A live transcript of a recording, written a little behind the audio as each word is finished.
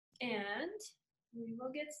and we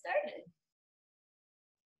will get started.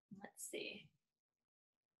 Let's see.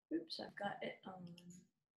 Oops, I've got it on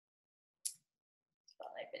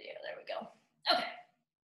spotlight video. There we go. Okay,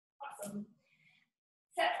 awesome.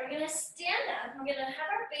 So we're gonna stand up. We're gonna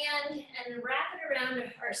have our band and wrap it around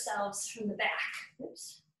ourselves from the back.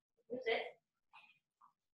 Oops, lose it.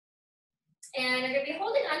 And you're gonna be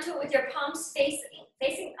holding onto it with your palms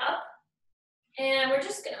facing up. And we're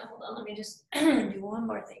just gonna, hold on, let me just do one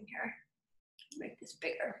more thing here. Make this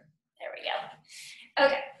bigger. There we go.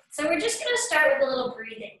 Okay, so we're just gonna start with a little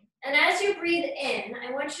breathing. And as you breathe in,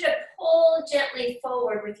 I want you to pull gently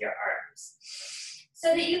forward with your arms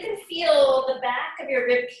so that you can feel the back of your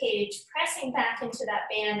rib cage pressing back into that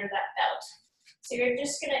band or that belt. So you're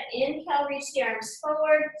just gonna inhale, reach the arms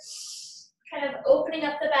forward, kind of opening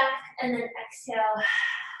up the back, and then exhale,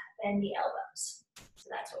 bend the elbows. So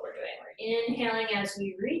that's what we're doing. We're inhaling as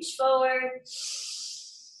we reach forward,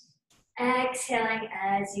 exhaling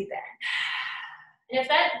as you bend. And if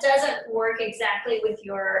that doesn't work exactly with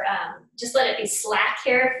your, just let it be slack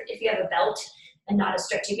here if you have a belt and not a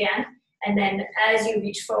stretchy band. And then as you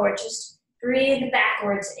reach forward, just breathe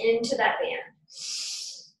backwards into that band.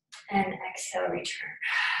 And exhale, return.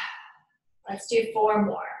 Let's do 4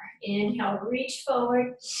 more. Inhale, reach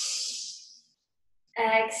forward.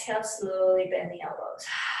 Exhale, slowly bend the elbows.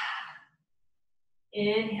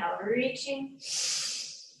 Inhale, reaching.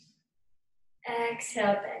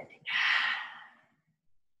 Exhale, bending.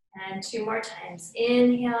 And 2 more times.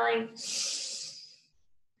 Inhaling.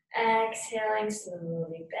 Exhaling,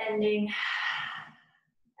 slowly bending.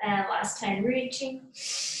 And last time, reaching.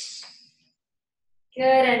 Good,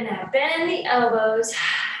 and now bend the elbows.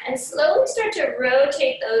 And slowly start to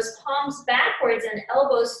rotate those palms backwards and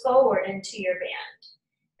elbows forward into your band.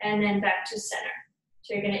 And then back to center.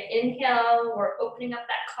 So you're gonna inhale, we're opening up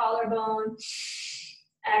that collarbone.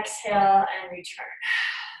 Exhale and return.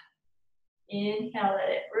 Inhale, let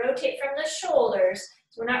it rotate from the shoulders.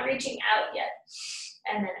 So we're not reaching out yet.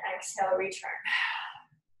 And then exhale, return.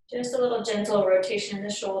 Just a little gentle rotation in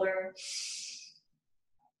the shoulder.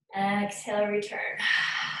 Exhale, return.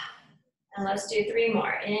 And let's do 3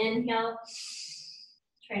 more. Inhale.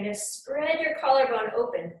 Trying to spread your collarbone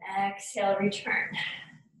open. Exhale, return.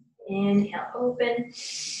 Inhale, open.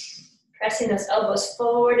 Pressing those elbows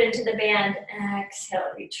forward into the band.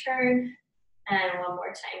 Exhale, return. And 1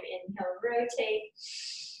 more time. Inhale, rotate.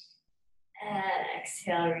 And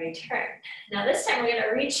exhale, return. Now this time we're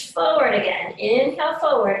gonna reach forward again. Inhale,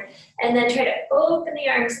 forward. And then try to open the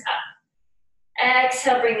arms up.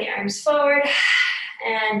 Exhale, bring the arms forward.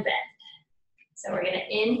 And bend. So we're gonna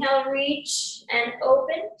inhale, reach and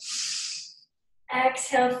open.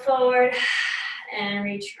 Exhale, forward and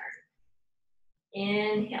return.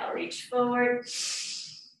 Inhale, reach forward.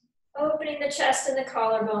 Opening the chest and the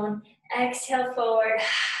collarbone. Exhale, forward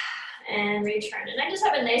and return. And I just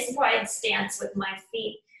have a nice wide stance with my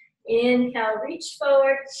feet. Inhale, reach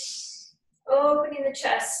forward. Opening the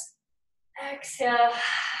chest. Exhale.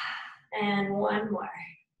 And 1 more.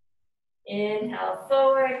 Inhale,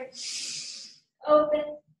 forward.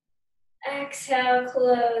 Open, exhale,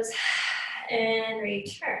 close, and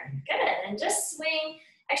return. Good, and just swing.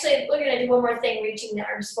 Actually, we're gonna do 1 more thing, reaching the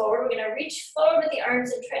arms forward. We're gonna reach forward with the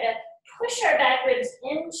arms and try to push our back ribs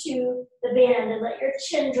into the band and let your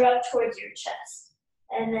chin drop towards your chest.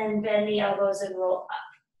 And then bend the elbows and roll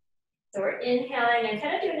up. So we're inhaling and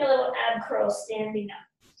kind of doing a little ab curl, standing up.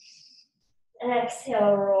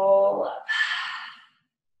 Exhale, roll up.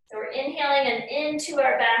 So we're inhaling and into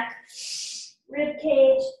our back rib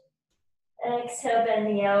cage. Exhale, bend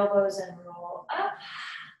the elbows and roll up.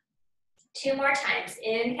 2 more times.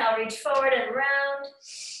 Inhale, reach forward and round.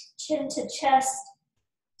 Chin to chest.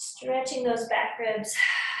 Stretching those back ribs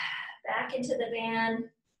back into the band.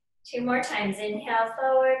 2 more times. Inhale,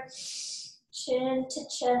 forward. Chin to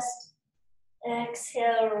chest.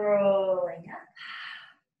 Exhale, rolling up.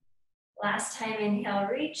 Last time, inhale,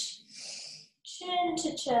 reach. Chin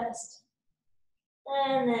to chest.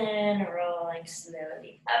 And then rolling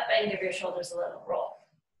slowly up and give your shoulders a little roll.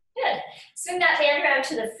 Good. Swing that band around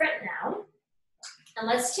to the front now. And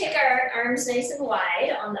let's take our arms nice and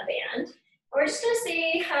wide on the band. We're just gonna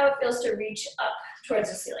see how it feels to reach up towards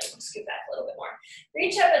the ceiling. We'll scoot back a little bit more.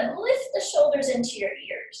 Reach up and lift the shoulders into your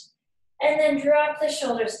ears. And then drop the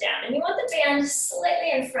shoulders down. And you want the band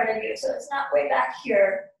slightly in front of you, so it's not way back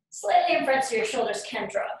here. Slightly in front so your shoulders can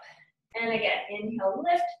drop. And again, inhale,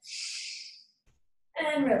 lift.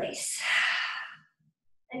 And release.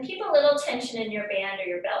 And keep a little tension in your band or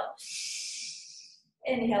your belt.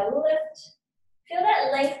 Inhale, lift. Feel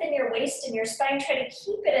that length in your waist and your spine. Try to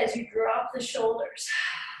keep it as you drop the shoulders.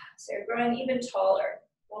 So you're growing even taller.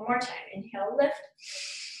 One more time. Inhale, lift.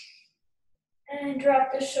 And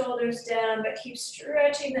drop the shoulders down, but keep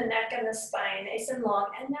stretching the neck and the spine nice and long.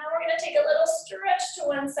 And now we're going to take a little stretch to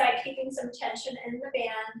one side, keeping some tension in the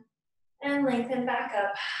band. And lengthen back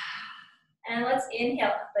up. And let's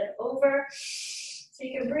inhale up and over. So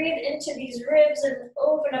you can breathe into these ribs and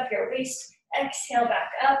open up your waist. Exhale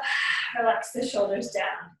back up. Relax the shoulders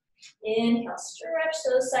down. Inhale, stretch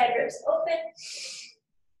those side ribs open.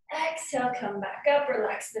 Exhale, come back up,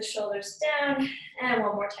 relax the shoulders down, and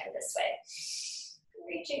one more time this way.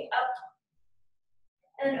 Reaching up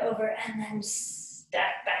and over, and then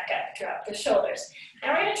stack back up, drop the shoulders.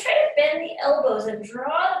 Now we're gonna try to bend the elbows and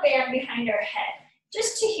draw the band behind our head,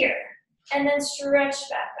 just to here, and then stretch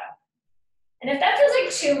back up. And if that feels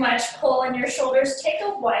like too much pull in your shoulders, take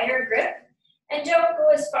a wider grip, and don't go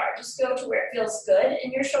as far, just go to where it feels good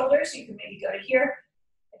in your shoulders. You can maybe go to here.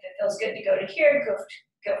 If it feels good to go to here, go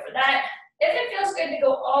for that. If it feels good to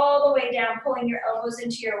go all the way down, pulling your elbows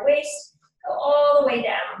into your waist, go all the way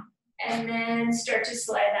down. And then start to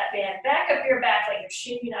slide that band back up your back like you're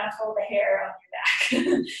shaving off all the hair on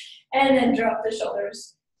your back. And then drop the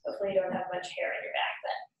shoulders. Hopefully you don't have much hair on your back,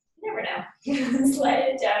 but you never know. Slide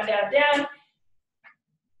it down, down, down.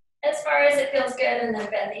 As far as it feels good, and then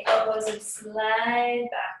bend the elbows and slide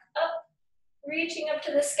back up. Reaching up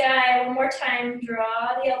to the sky. One more time,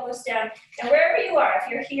 draw the elbows down. And wherever you are, if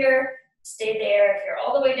you're here, stay there. If you're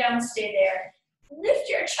all the way down, stay there. Lift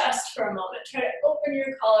your chest for a moment. Try to open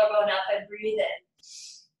your collarbone up and breathe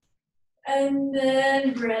in. And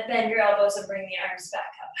then bend your elbows and bring the arms back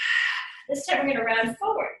up. This time we're gonna round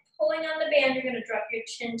forward. Pulling on the band, you're gonna drop your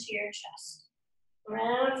chin to your chest.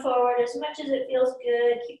 Round forward as much as it feels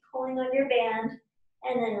good. Keep pulling on your band.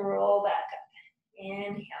 And then roll back up.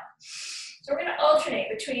 Inhale. So we're going to alternate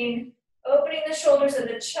between opening the shoulders of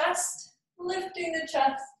the chest, lifting the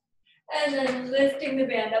chest, and then lifting the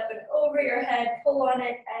band up and over your head. Pull on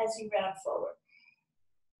it as you round forward.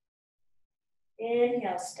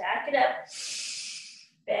 Inhale, stack it up.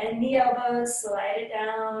 Bend the elbows, slide it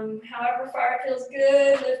down, however far it feels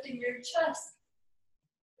good, lifting your chest.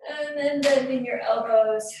 And then bending your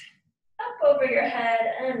elbows up over your head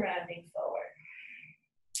and rounding forward.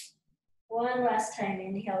 One last time,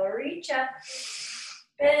 inhale, reach up,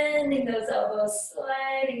 bending those elbows,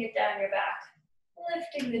 sliding it down your back,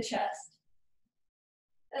 lifting the chest,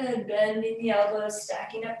 and bending the elbows,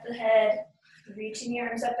 stacking up the head, reaching the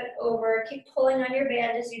arms up and over. Keep pulling on your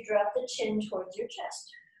band as you drop the chin towards your chest.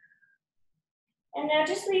 And now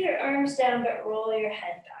just leave your arms down, but roll your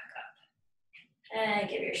head back up. And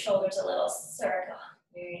give your shoulders a little circle.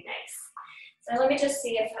 Very nice. So let me just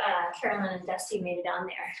see if Carolyn and Dusty made it on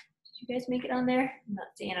there. You guys make it on there? I'm not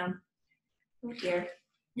seeing them. Oh dear.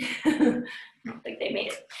 I don't think they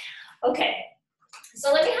made it. Okay,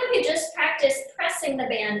 so let me have you just practice pressing the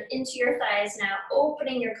band into your thighs now,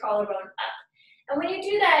 opening your collarbone up. And when you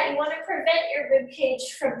do that, you want to prevent your rib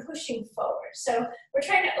cage from pushing forward. So we're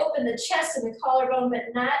trying to open the chest and the collarbone, but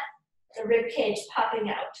not the rib cage popping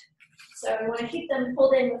out. So we want to keep them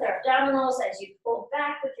pulled in with our abdominals as you pull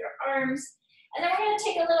back with your arms. And then we're going to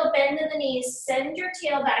take a little bend in the knees, send your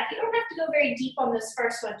tail back. You don't have to go very deep on this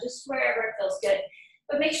first one, just wherever it feels good.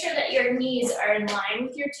 But make sure that your knees are in line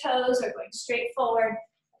with your toes or going straight forward,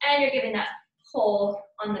 and you're giving that pull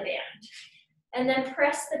on the band. And then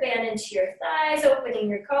press the band into your thighs, opening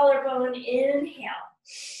your collarbone. Inhale.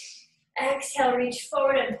 Exhale, reach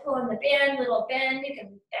forward and pull on the band, little bend. You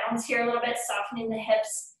can bounce here a little bit, softening the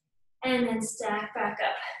hips. And then stack back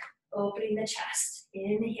up, opening the chest.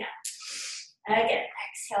 Inhale. Again,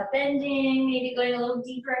 exhale, bending, maybe going a little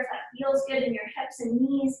deeper if that feels good in your hips and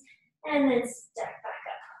knees. And then stack back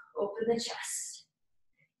up, open the chest.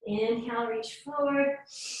 Inhale, reach forward.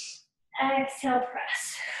 Exhale,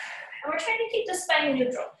 press. And we're trying to keep the spine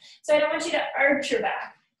neutral. So I don't want you to arch your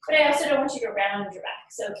back, but I also don't want you to round your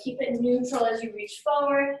back. So keep it neutral as you reach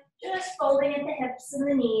forward, just folding at the hips and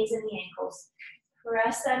the knees and the ankles.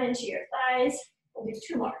 Press that into your thighs. We'll do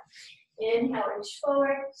two more. Inhale, reach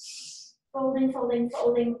forward. Folding, folding,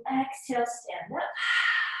 folding. Exhale, stand up.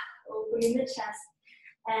 Opening the chest.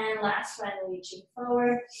 And last one, reaching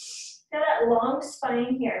forward. Feel that long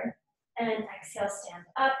spine here. And exhale, stand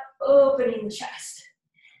up, opening the chest.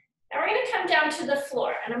 Now we're going to come down to the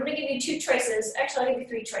floor. And I'm going to give you two choices. Actually, I'll give you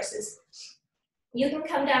three choices. You can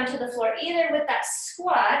come down to the floor either with that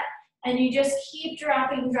squat, and you just keep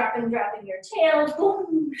dropping, dropping, dropping your tail,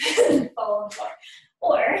 boom, fall on the floor.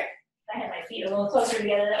 Or, if I had my feet a little closer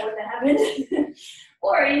together, that wouldn't have happened.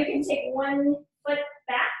 Or you can take one foot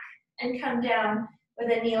back and come down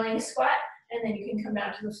with a kneeling squat, and then you can come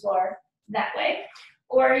down to the floor that way.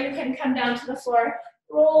 Or you can come down to the floor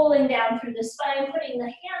rolling down through the spine, putting the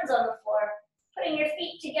hands on the floor, putting your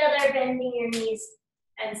feet together, bending your knees,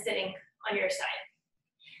 and sitting on your side.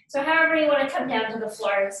 So however you want to come down to the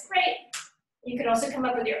floor is great. You can also come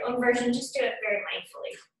up with your own version, just do it very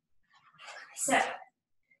mindfully. So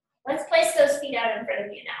let's place those feet out in front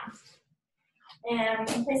of you now. And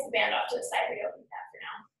place the band off to the side, we don't need that for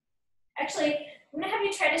now. Actually, I'm gonna have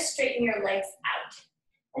you try to straighten your legs out.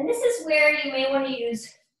 And this is where you may want to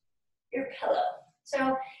use your pillow.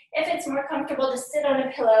 So if it's more comfortable to sit on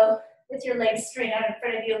a pillow with your legs straight out in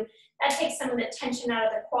front of you, that takes some of the tension out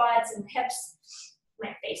of the quads and hips. I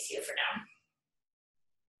might face you for now.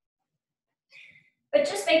 But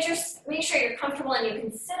just make sure you're comfortable and you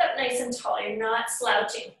can sit up nice and tall. You're not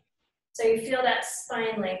slouching. So you feel that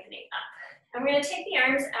spine lengthening up. And we're going to take the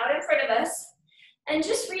arms out in front of us and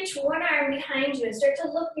just reach one arm behind you and start to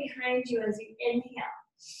look behind you as you inhale.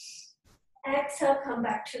 Exhale, come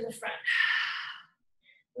back to the front.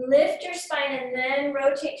 Lift your spine and then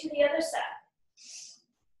rotate to the other side.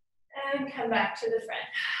 And come back to the front.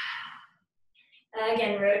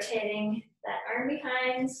 Again, rotating that arm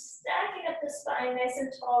behind, stacking up the spine nice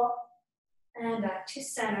and tall, and back to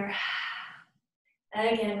center.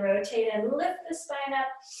 Again, rotate and lift the spine up,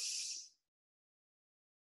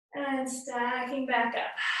 and stacking back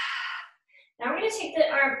up. Now we're going to take the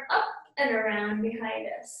arm up and around behind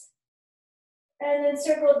us, and then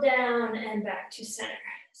circle down and back to center.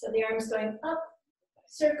 So the arm's going up,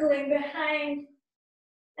 circling behind,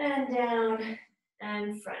 and down,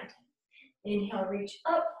 and front. Inhale, reach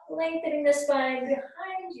up, lengthening the spine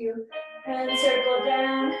behind you, and circle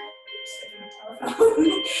down.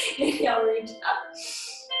 Telephone. Inhale, reach up,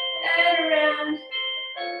 and around.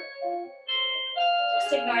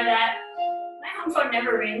 Just ignore that. My home phone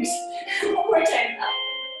never rings. One more time, up,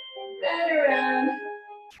 and around.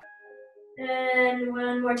 And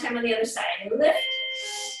one more time on the other side. Lift,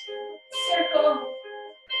 circle,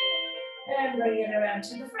 and bring it around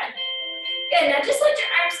to the front. Good, now just let your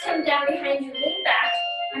arms come down behind you, lean back,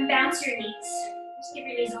 and bounce your knees. Just give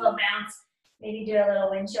your knees a little bounce. Maybe do a little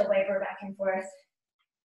windshield wiper back and forth.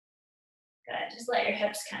 Good, just let your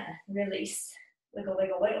hips kind of release. Wiggle,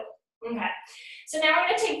 wiggle, wiggle. Okay, so now we're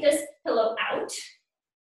gonna take this pillow out,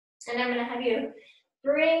 and I'm gonna have you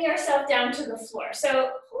bring yourself down to the floor.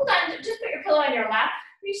 So hold on, just put your pillow on your lap,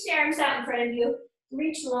 reach the arms out in front of you,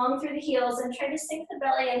 reach long through the heels, and try to sink the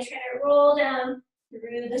belly and try to roll down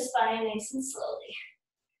through the spine nice and slowly.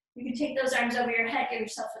 You can take those arms over your head, give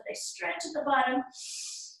yourself a nice stretch at the bottom,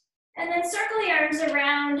 and then circle the arms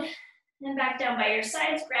around and back down by your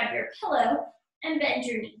sides, grab your pillow, and bend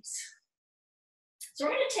your knees. So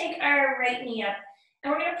we're gonna take our right knee up,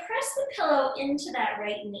 and we're gonna press the pillow into that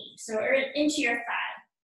right knee, or into your thigh.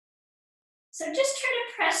 So just try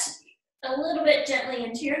to press a little bit gently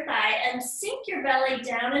into your thigh and sink your belly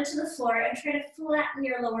down into the floor and try to flatten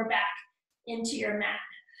your lower back into your mat.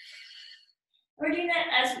 We're doing that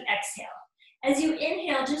as we exhale. As you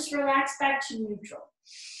inhale, just relax back to neutral.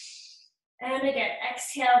 And again,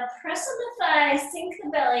 exhale, press on the thigh, sink the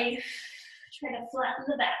belly, try to flatten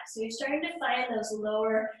the back. So you're starting to find those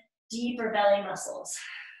lower, deeper belly muscles.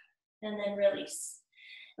 And then release.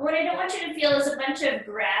 And what I don't want you to feel is a bunch of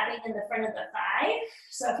grabbing in the front of the thigh.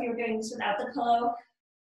 So if you were doing this without the pillow,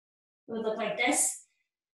 it would look like this.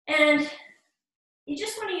 And you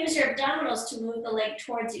just want to use your abdominals to move the leg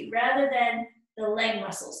towards you rather than the leg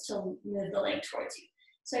muscles to move the leg towards you.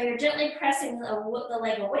 So you're gently pressing the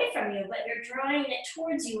leg away from you, but you're drawing it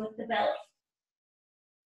towards you with the belly.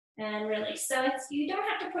 And release. So you don't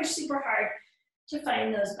have to push super hard to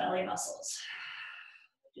find those belly muscles.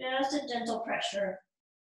 Just a gentle pressure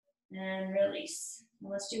and release.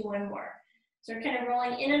 And let's do one more. So we're kind of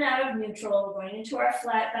rolling in and out of neutral. We're going into our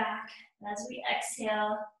flat back as we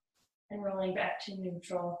exhale and rolling back to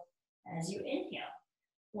neutral as you inhale.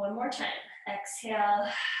 One more time. Exhale,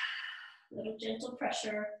 little gentle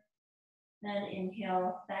pressure, and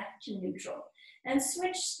inhale back to neutral. And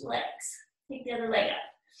switch legs. Take the other leg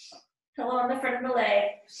up. Pillow on the front of the leg.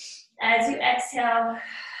 As you exhale,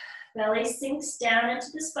 belly sinks down into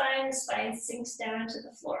the spine sinks down into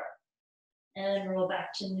the floor. And roll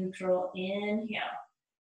back to neutral. Inhale.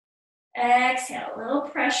 Exhale, a little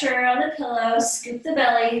pressure on the pillow, scoop the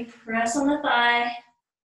belly, press on the thigh,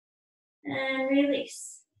 and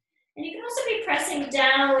release. And you can also be pressing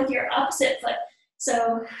down with your opposite foot.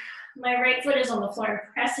 So my right foot is on the floor,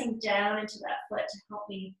 I'm pressing down into that foot to help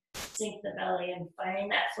me sink the belly and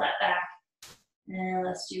find that flat back. And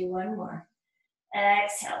let's do one more.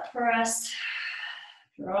 Exhale, press,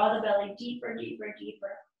 draw the belly deeper, deeper,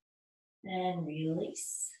 deeper, and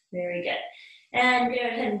release. Very good. And go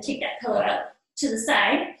ahead and take that pillow out to the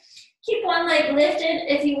side. Keep one leg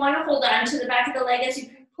lifted. If you want to hold on to the back of the leg as you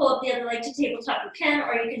pull up the other leg to tabletop, you can,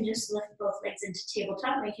 or you can just lift both legs into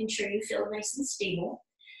tabletop, making sure you feel nice and stable.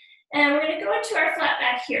 And we're going to go into our flat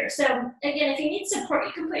back here. So again, if you need support,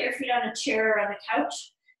 you can put your feet on a chair or on the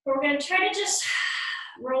couch. But we're going to try to just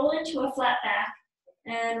roll into a flat back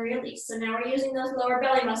and release. So now we're using those lower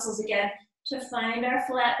belly muscles again to find our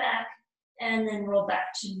flat back and then roll back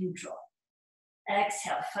to neutral.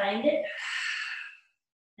 Exhale, find it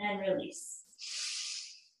and release.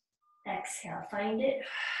 Exhale, find it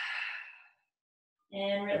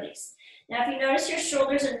and release. Now if you notice your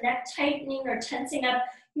shoulders and neck tightening or tensing up,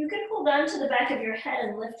 you can hold on to the back of your head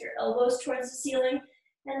and lift your elbows towards the ceiling,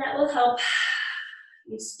 and that will help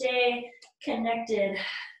you stay connected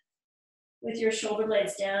with your shoulder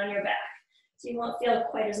blades down your back. So you won't feel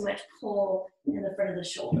quite as much pull in the front of the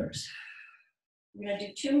shoulders. We're gonna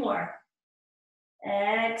do 2 more.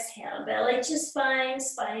 Exhale, belly to spine,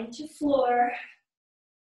 spine to floor.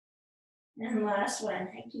 And last one,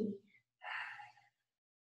 thank you.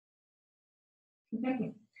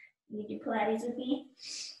 You do Pilates with me?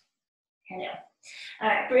 Hello. All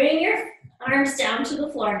right, bring your arms down to the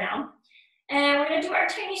floor now. And we're gonna do our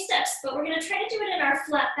tiny steps, but we're gonna try to do it in our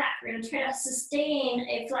flat back. We're gonna try to sustain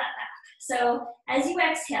a flat back. So as you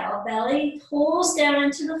exhale, belly pulls down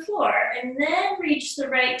into the floor, and then reach the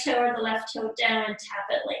right toe or the left toe down and tap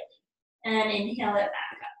it lightly. And inhale it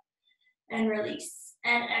back up and release.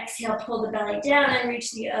 And exhale, pull the belly down and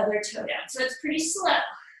reach the other toe down. So it's pretty slow.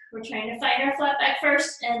 We're trying to find our flat back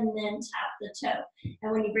first and then tap the toe.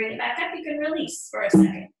 And when you bring it back up, you can release for a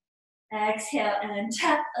second. Exhale and then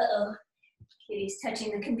tap. Uh-oh. Kitty's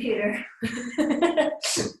touching the computer. You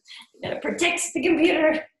gotta protect the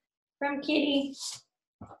computer from Kitty.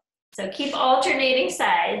 So keep alternating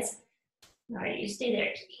sides. All right, you stay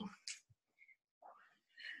there, Kitty.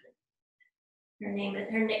 Her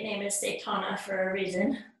nickname is Satana for a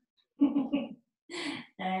reason.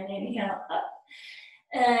 And inhale up.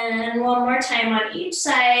 And one more time on each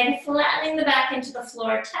side, flattening the back into the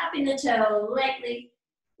floor, tapping the toe lightly.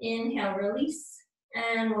 Inhale, release.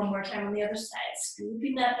 And one more time on the other side,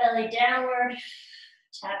 scooping that belly downward,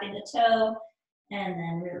 tapping the toe, and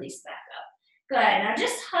then release back up. Good, now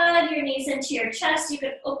just hug your knees into your chest. You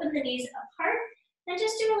can open the knees apart and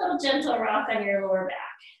just do a little gentle rock on your lower back.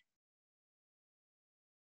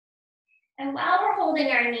 And while we're holding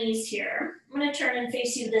our knees here, I'm gonna turn and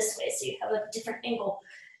face you this way so you have a different angle.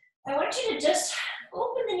 I want you to just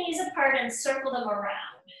open the knees apart and circle them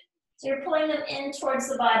around. So you're pulling them in towards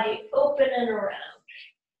the body, open and around.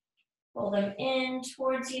 Pull them in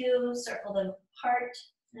towards you, circle them apart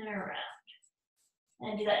and around.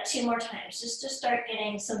 And do that 2 more times, just to start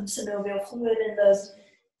getting some synovial fluid in those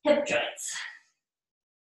hip joints.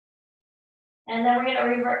 And then we're gonna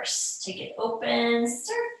reverse. Take it open,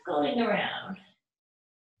 circling around.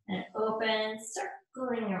 And open,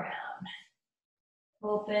 circling around.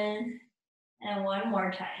 Open, and one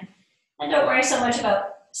more time. And don't worry so much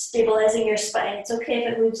about stabilizing your spine. It's okay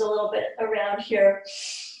if it moves a little bit around here.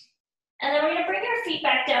 And then we're gonna bring our feet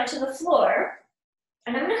back down to the floor.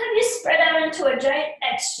 And I'm gonna have you spread out into a giant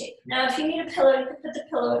X shape. Now, if you need a pillow, you can put the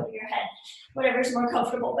pillow over your head, whatever's more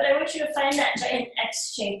comfortable. But I want you to find that giant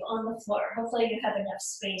X shape on the floor. Hopefully you have enough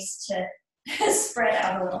space to spread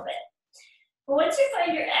out a little bit. But once you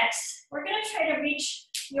find your X, we're gonna try to reach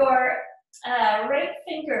your right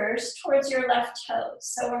fingers towards your left toes.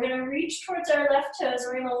 So we're gonna reach towards our left toes.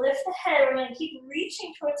 We're gonna lift the head. We're gonna keep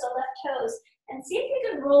reaching towards the left toes and see if you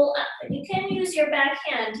can roll up. And you can use your back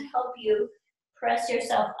hand to help you press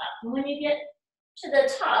yourself up. And when you get to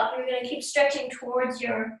the top, you're gonna keep stretching towards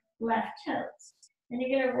your left toes. And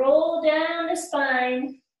you're gonna roll down the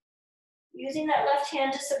spine, using that left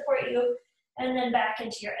hand to support you, and then back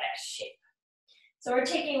into your X shape. So we're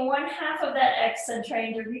taking 1/2 of that X and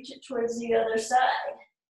trying to reach it towards the other side.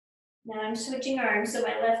 Now I'm switching arms, so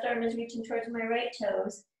my left arm is reaching towards my right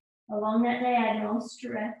toes. Along that diagonal,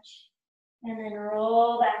 stretch, and then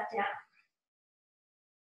roll back down.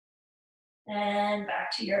 And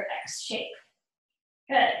back to your X shape.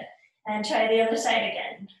 Good. And try the other side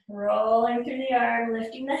again. Rolling through the arm,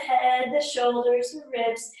 lifting the head, the shoulders, the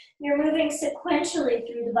ribs. You're moving sequentially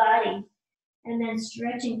through the body. And then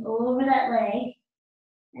stretching over that leg.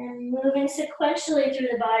 And moving sequentially through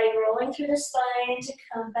the body, rolling through the spine to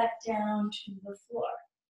come back down to the floor.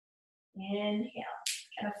 Inhale.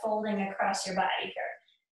 Kind of folding across your body here.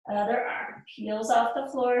 Other arm peels off the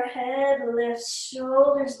floor, head lifts,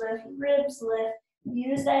 shoulders lift, ribs lift.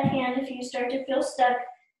 Use that hand if you start to feel stuck,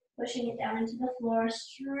 pushing it down into the floor,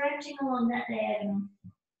 stretching along that diagonal,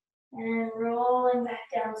 and rolling back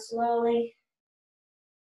down slowly.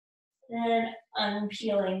 Then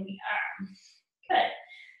unpeeling the arm. Good.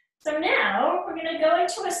 So now we're gonna go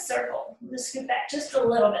into a circle. I'm gonna scoot back just a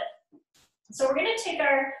little bit. So we're gonna take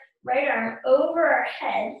our right arm over our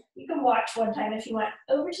head. You can watch one time if you want,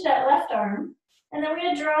 over to that left arm. And then we're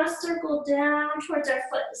gonna draw a circle down towards our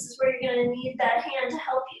foot. This is where you're gonna need that hand to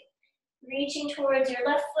help you. Reaching towards your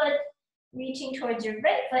left foot, reaching towards your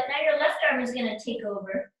right foot. Now your left arm is gonna take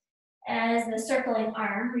over as the circling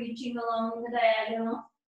arm, reaching along the diagonal.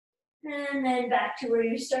 And then back to where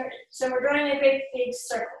you started. So we're drawing a great big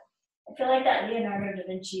circle. I feel like that Leonardo da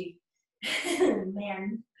Vinci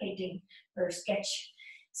man painting or sketch.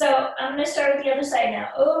 So I'm going to start with the other side now.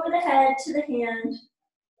 Over the head to the hand.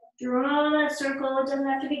 Draw that circle. It doesn't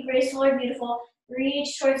have to be graceful or beautiful.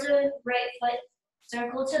 Reach towards the right foot.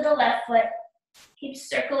 Circle to the left foot. Keep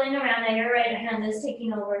circling around. Now your right hand is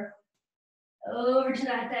taking over. Over to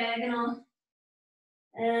that diagonal.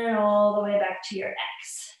 And all the way back to your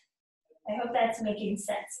X. I hope that's making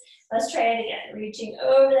sense. Let's try it again. Reaching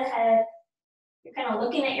over the head. You're kind of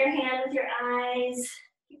looking at your hand with your eyes.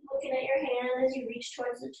 Keep looking at your hand as you reach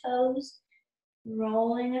towards the toes.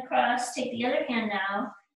 Rolling across. Take the other hand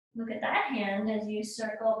now. Look at that hand as you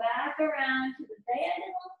circle back around to the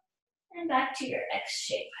diagonal and back to your X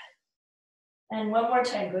shape. And one more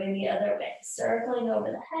time, going the other way. Circling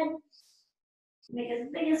over the head. Make as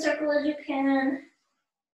big a circle as you can.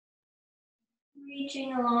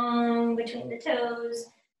 Reaching along between the toes,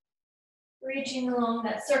 reaching along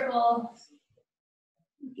that circle,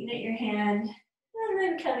 looking at your hand, and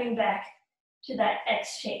then coming back to that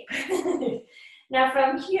X shape. Now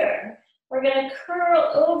from here, we're going to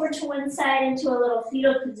curl over to one side into a little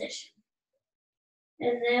fetal position.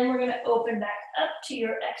 And then we're going to open back up to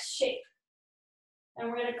your X shape. And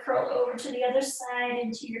we're going to curl over to the other side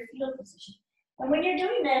into your fetal position. And when you're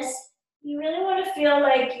doing this, you really want to feel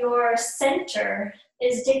like your center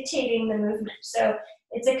is dictating the movement. So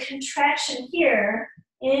it's a contraction here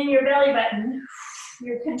in your belly button.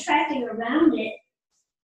 You're contracting around it,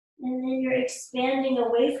 and then you're expanding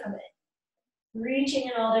away from it, reaching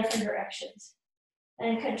in all different directions.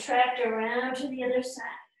 And contract around to the other side.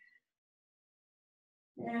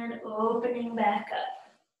 And opening back up.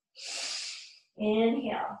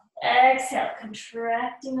 Inhale. Exhale,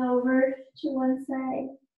 contracting over to one side.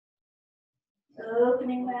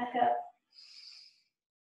 Opening back up.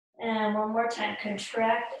 And one more time,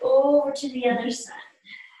 contract over to the other side.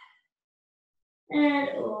 And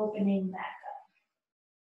opening back up.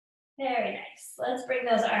 Very nice. Let's bring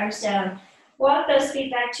those arms down. Walk those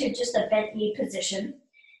feet back to just a bent knee position.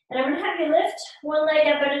 And I'm going to have you lift one leg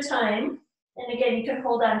up at a time. And again, you can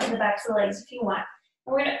hold on to the backs of the legs if you want.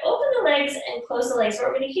 And we're going to open the legs and close the legs. But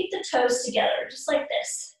we're going to keep the toes together, just like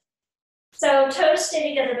this. So toes stay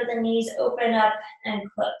together, but the knees open up and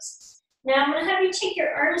close. Now I'm going to have you take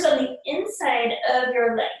your arms on the inside of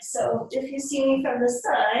your legs. So if you see me from the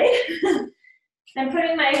side, I'm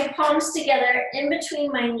putting my palms together in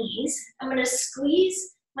between my knees. I'm going to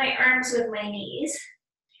squeeze my arms with my knees.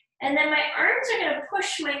 And then my arms are going to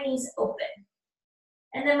push my knees open.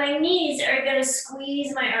 And then my knees are going to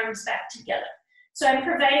squeeze my arms back together. So I'm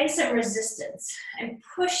providing some resistance. I'm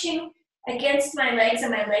pushing against my legs,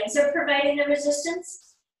 and my legs are providing the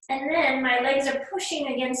resistance. And then my legs are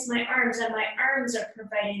pushing against my arms, and my arms are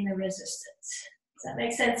providing the resistance. Does that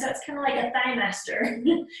make sense? So it's kind of like a thigh master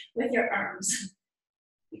with your arms.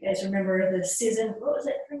 You guys remember the Susan, what was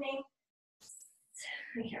it, her name?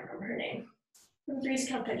 I can't remember her name. From Three's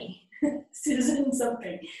Company. Susan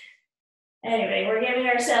something. Anyway, we're giving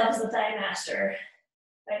ourselves the thigh master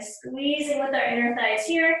by squeezing with our inner thighs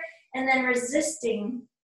here, and then resisting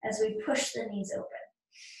as we push the knees open.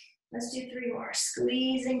 Let's do 3 more.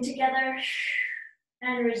 Squeezing together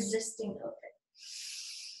and resisting open.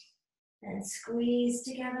 And squeeze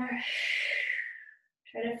together.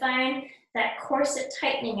 Try to find that corset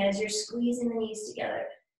tightening as you're squeezing the knees together.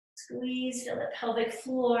 Squeeze, feel the pelvic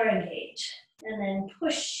floor engage. And then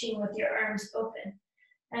pushing with your arms open.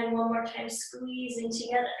 And one more time, squeezing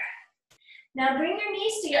together. Now bring your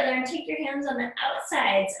knees together and take your hands on the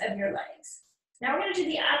outsides of your legs. Now we're going to do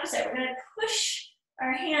the opposite. We're going to push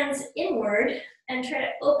our hands inward and try to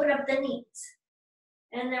open up the knees.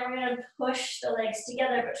 And then we're going to push the legs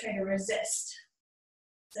together, but try to resist.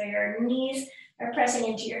 So your knees are pressing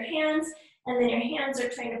into your hands, and then your hands are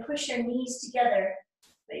trying to push your knees together,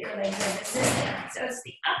 but your legs are resisting. So it's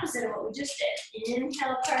the opposite of what we just did.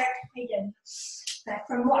 Inhale apart, again, back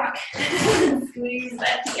from walk, squeeze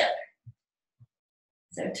back together.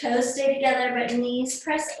 So toes stay together, but knees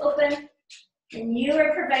press open, and you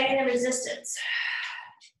are providing the resistance.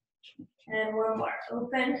 And one more,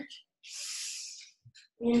 open,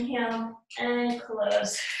 inhale, and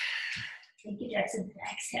close. Thank you, Jackson.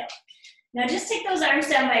 Exhale. Now just take those arms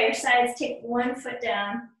down by your sides. Take one foot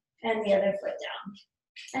down and the other foot down.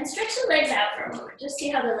 And stretch the legs out for a moment. Just see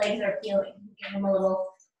how the legs are feeling. Give them a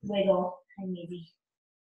little wiggle and maybe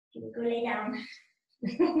go lay down.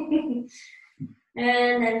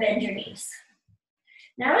 And then bend your knees.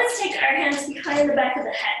 Now let's take our hands behind the back of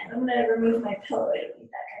the head. I'm going to remove my pillow. I don't need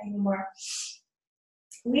that guy anymore.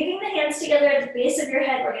 Weaving the hands together at the base of your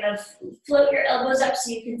head, we're going to float your elbows up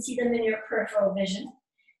so you can see them in your peripheral vision.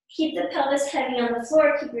 Keep the pelvis heavy on the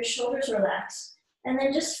floor. Keep your shoulders relaxed. And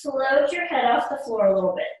then just float your head off the floor a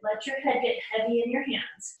little bit. Let your head get heavy in your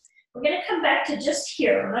hands. We're going to come back to just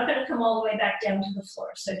here. We're not going to come all the way back down to the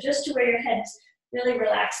floor. So just to where your head's really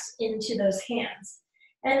relaxed into those hands.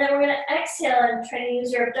 And then we're going to exhale and try to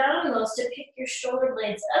use your abdominals to pick your shoulder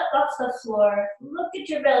blades up off the floor. Look at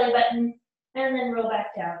your belly button and then roll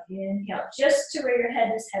back down. Inhale just to where your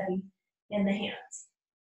head is heavy in the hands.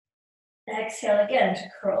 Exhale again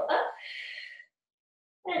to curl up.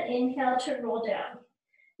 And inhale to roll down.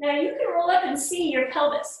 Now you can roll up and see your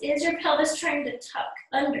pelvis. Is your pelvis trying to tuck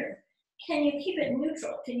under? Can you keep it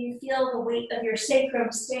neutral? Can you feel the weight of your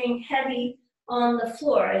sacrum staying heavy on the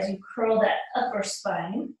floor as you curl that upper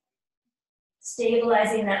spine,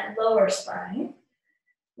 stabilizing that lower spine?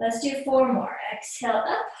 Let's do 4 more. Exhale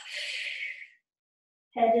up.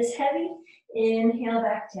 Head is heavy. Inhale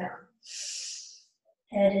back down.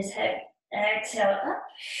 Head is heavy. Exhale up.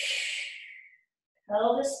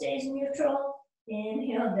 Pelvis stays neutral.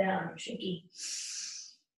 Inhale down, shaky.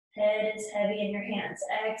 Head is heavy in your hands.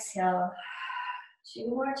 Exhale. 2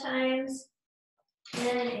 more times.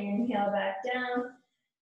 And inhale back down.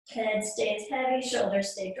 Head stays heavy,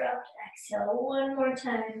 shoulders stay dropped. Exhale 1 more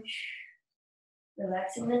time.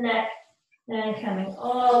 Relaxing the neck. And coming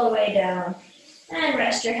all the way down. And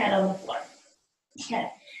rest your head on the floor. Okay.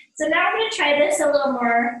 So now we're going to try this with a little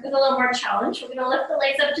more challenge. We're going to lift the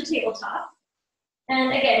legs up to tabletop.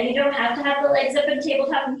 And again, you don't have to have the legs up in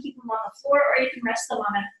tabletop and keep them on the floor, or you can rest them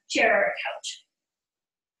on a chair or a couch.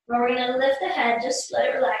 But we're going to lift the head, just let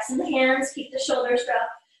it relax in the hands, keep the shoulders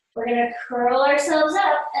dropped. We're going to curl ourselves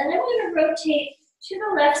up, and then we're going to rotate to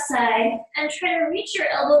the left side and try to reach your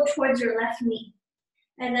elbow towards your left knee.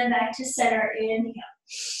 And then back to center, inhale.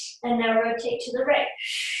 And now rotate to the right.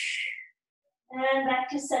 And back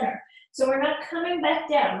to center. So we're not coming back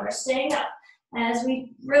down, we're staying up as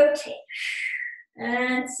we rotate.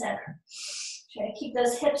 And center. Try to keep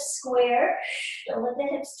those hips square. Don't let the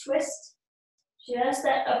hips twist. Just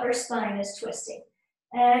that upper spine is twisting.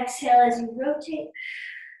 Exhale as you rotate.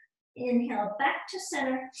 Inhale back to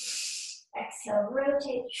center. Exhale,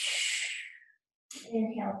 rotate.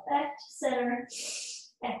 Inhale back to center.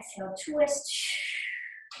 Exhale, twist.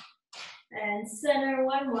 And center,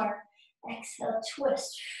 1 more. Exhale,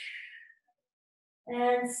 twist.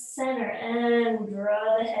 And center, and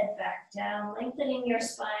draw the head back down, lengthening your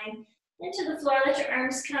spine into the floor. Let your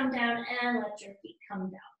arms come down and let your feet come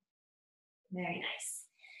down. Very nice.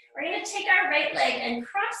 We're going to take our right leg and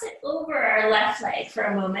cross it over our left leg for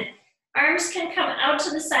a moment. Arms can come out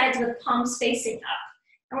to the sides with palms facing up.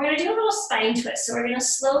 And we're going to do a little spine twist. So we're going to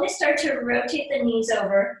slowly start to rotate the knees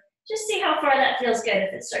over. Just see how far that feels good.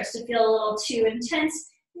 If it starts to feel a little too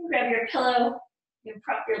intense, you can grab your pillow. You can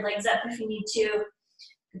prop your legs up if you need to. You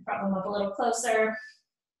can prop them up a little closer.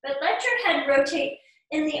 But let your head rotate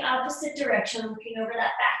in the opposite direction, looking over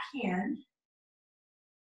that back hand.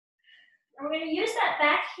 And we're going to use that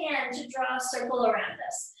back hand to draw a circle around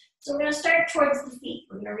us. So we're going to start towards the feet.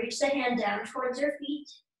 We're going to reach the hand down towards your feet.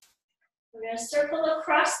 We're going to circle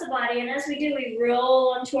across the body, and as we do, we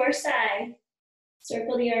roll onto our side.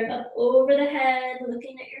 Circle the arm up over the head,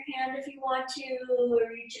 looking at your hand if you want to, or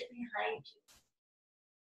reach it behind you.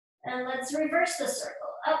 And let's reverse the circle.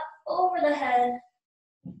 Up over the head,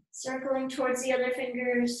 circling towards the other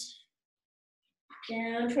fingers,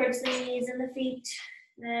 down towards the knees and the feet,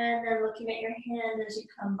 and then looking at your hand as you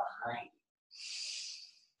come behind.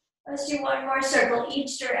 Let's do 1 more circle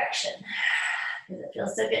each direction, because it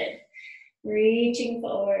feels so good. Reaching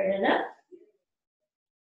forward and up.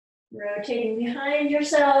 Rotating behind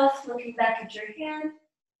yourself, looking back at your hand.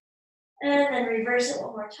 And then reverse it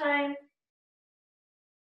 1 more time.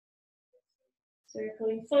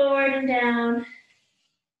 Circling forward and down.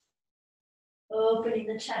 Opening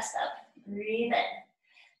the chest up. Breathe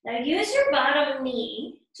in. Now use your bottom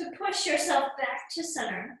knee to push yourself back to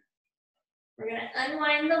center. We're going to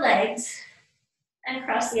unwind the legs and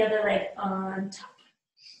cross the other leg on top.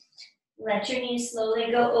 Let your knees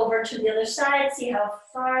slowly go over to the other side. See how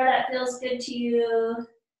far that feels good to you.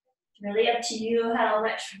 It's really up to you how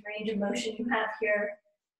much range of motion you have here.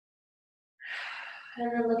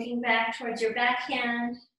 And then looking back towards your back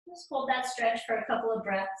hand. Just hold that stretch for a couple of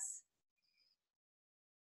breaths.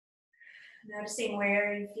 Noticing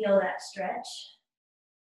where you feel that stretch.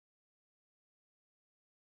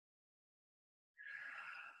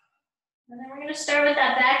 And then we're going to start with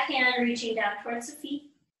that back hand reaching down towards the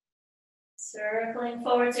feet. Circling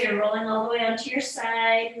forward, so you're rolling all the way onto your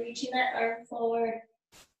side, reaching that arm forward.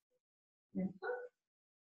 And up.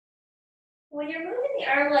 When you're moving the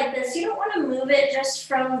arm like this, you don't want to move it just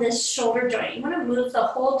from this shoulder joint. You want to move the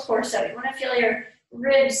whole torso. You want to feel your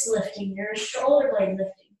ribs lifting, your shoulder blade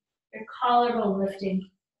lifting, your collarbone lifting,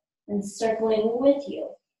 and circling with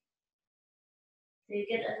you. So you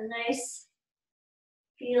get a nice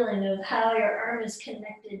feeling of how your arm is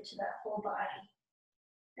connected to that whole body.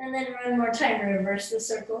 And then one more time, reverse the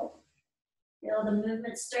circle. Feel the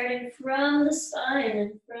movement starting from the spine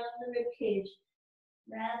and from the rib cage,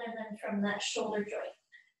 rather than from that shoulder joint.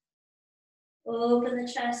 Open the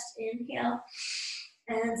chest, inhale,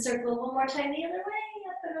 and circle one more time the other way,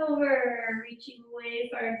 up and over, reaching way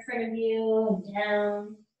far in front of you,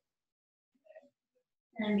 down,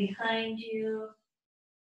 and behind you.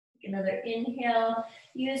 Take another inhale.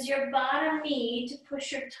 Use your bottom knee to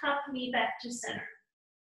push your top knee back to center.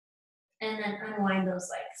 And then unwind those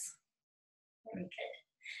legs. Very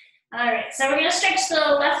good. All right, so we're going to stretch the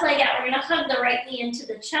left leg out. We're going to hug the right knee into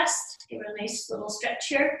the chest. Give it a nice little stretch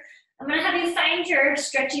here. I'm going to have you find your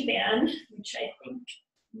stretchy band, which I think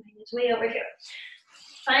is way over here.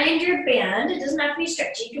 Find your band. It doesn't have to be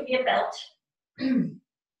stretchy. It could be a belt. And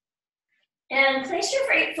place your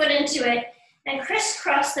right foot into it and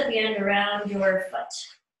crisscross the band around your foot.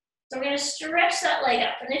 So we're going to stretch that leg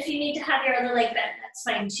up. And if you need to have your other leg bent, that's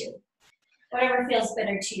fine too. Whatever feels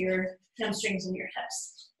better to your hamstrings and your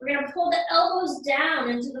hips. We're going to pull the elbows down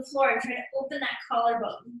into the floor and try to open that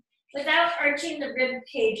collarbone without arching the rib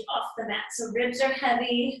cage off the mat. So ribs are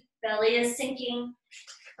heavy, belly is sinking.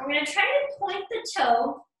 I'm going to try to point the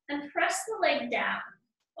toe and press the leg down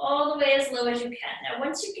all the way as low as you can. Now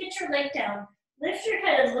once you get your leg down, lift your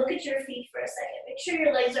head and look at your feet for a second. Make sure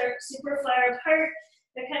your legs are super far apart.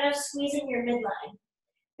 They're kind of squeezing your midline.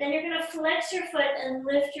 Then you're going to flex your foot and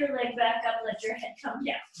lift your leg back up, let your head come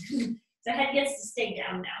down. The head gets to stay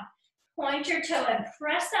down now. Point your toe and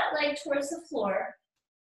press that leg towards the floor,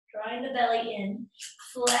 drawing the belly in.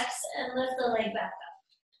 Flex and lift the leg back up.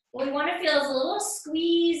 What we want to feel is a little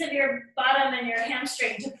squeeze of your bottom and your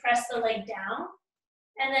hamstring to press the leg down,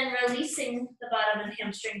 and then releasing the bottom and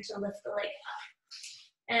hamstring to lift the leg up.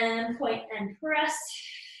 And point and press.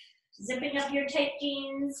 Zipping up your tight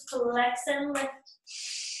jeans, flex and lift.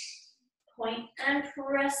 Point and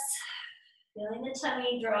press. Feeling the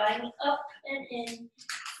tummy drawing up and in.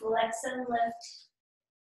 Flex and lift.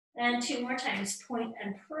 And two more times. Point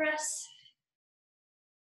and press.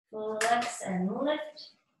 Flex and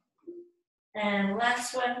lift. And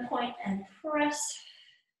last one, point and press.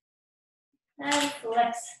 And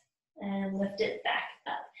flex and lift it back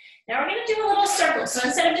up. Now we're going to do a little circle. So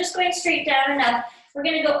instead of just going straight down and up, we're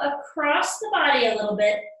going to go across the body a little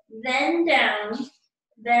bit, then down,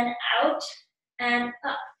 then out and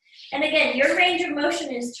up. And again, your range of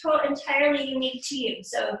motion is entirely unique to you.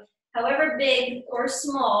 So however big or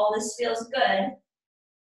small this feels good,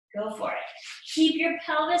 go for it. Keep your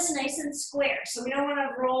pelvis nice and square. So we don't want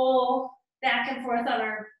to roll back and forth on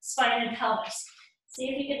our spine and pelvis. See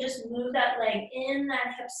if you can just move that leg in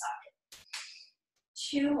that hip socket.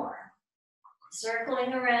 Two more.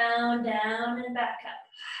 Circling around, down and back up.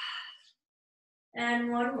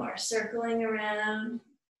 And one more, circling around.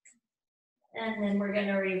 And then we're going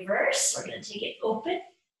to reverse. We're going to take it open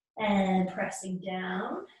and pressing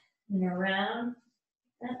down and around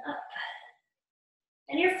and up.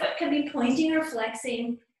 And your foot can be pointing or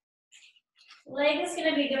flexing. Leg is going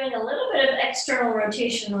to be doing a little bit of external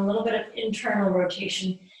rotation, a little bit of internal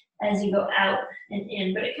rotation as you go out and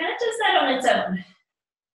in, but it kind of does that on its own.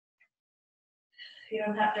 You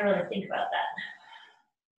don't have to really think about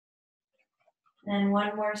that. And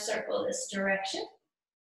one more circle this direction.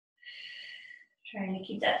 Trying to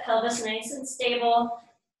keep that pelvis nice and stable.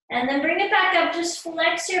 And then bring it back up, just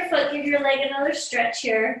flex your foot, give your leg another stretch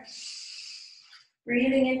here.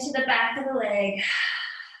 Breathing into the back of the leg.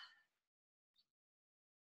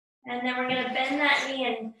 And then we're going to bend that knee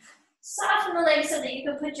and soften the leg so that you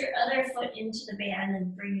can put your other foot into the band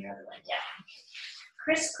and bring your other leg down.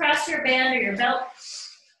 Crisscross your band or your belt.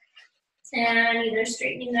 And either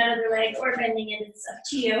straightening that other leg or bending it, it's up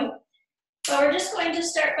to you. But we're just going to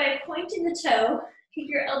start by pointing the toe. Keep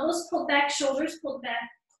your elbows pulled back, shoulders pulled back,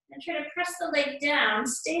 and try to press the leg down.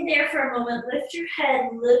 Stay there for a moment, lift your head,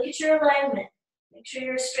 look at your alignment. Make sure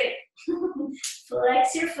you're straight.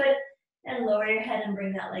 Flex your foot and lower your head and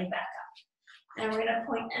bring that leg back And we're gonna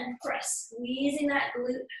point and press, squeezing that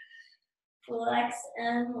glute, flex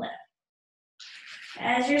and lift.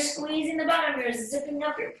 As you're squeezing the bottom, you're zipping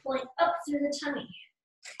up, you're pulling up through the tummy.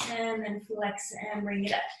 And then flex and bring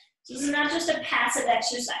it up. So this is not just a passive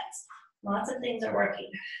exercise. Lots of things are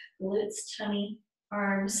working. Glutes, tummy,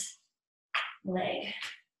 arms, leg.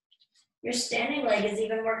 Your standing leg is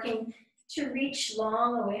even working to reach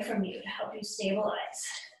long away from you to help you stabilize.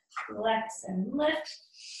 Flex and lift.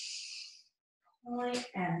 Point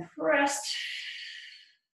and press.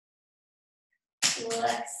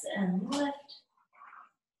 Flex and lift.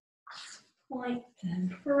 Point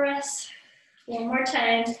and press. One more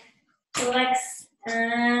time. Flex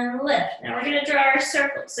and lift. Now we're going to draw our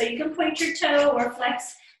circle. So you can point your toe or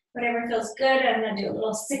flex, whatever feels good. I'm going to do a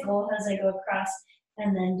little sickle as I go across,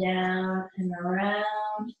 and then down and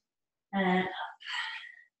around and up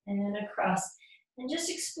and across. And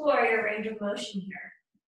just explore your range of motion here.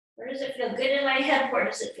 Where does it feel good in my hip? Where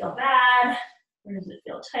does it feel bad? Where does it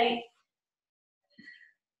feel tight?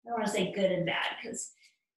 I don't want to say good and bad because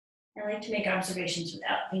I like to make observations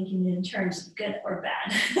without thinking in terms of good or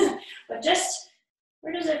bad. But just,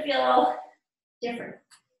 where does it feel different?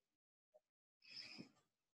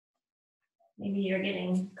 Maybe you're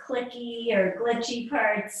getting clicky or glitchy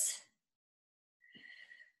parts.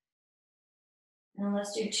 And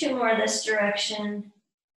let's do 2 more this direction.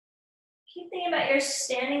 Keep thinking about your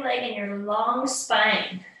standing leg and your long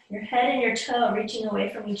spine, your head and your toe reaching away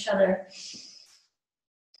from each other.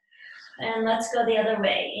 And let's go the other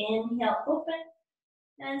way. Inhale, open,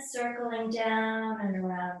 and circling down and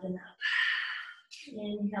around and up.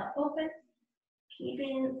 Inhale, open,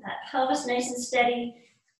 keeping that pelvis nice and steady.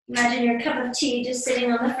 Imagine your cup of tea just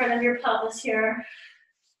sitting on the front of your pelvis here.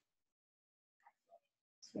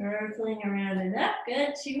 Circling around and up.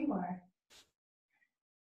 Good, 2 more.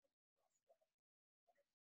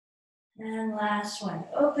 And last one.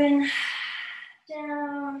 Open,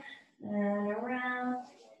 down, and around,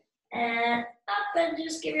 and up. And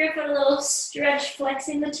just give your foot a little stretch,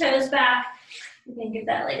 flexing the toes back. You can give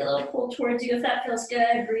that leg a little pull towards you if that feels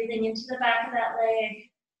good. Breathing into the back of that leg.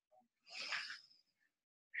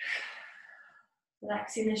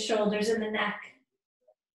 Relaxing the shoulders and the neck.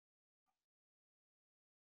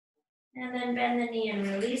 And then bend the knee and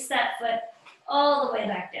release that foot all the way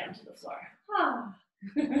back down to the floor. Oh.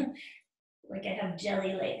 Like I have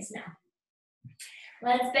jelly legs now.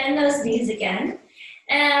 Let's bend those knees again.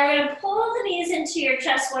 And we're going to pull the knees into your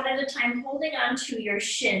chest one at a time, holding onto your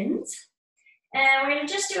shins. And we're going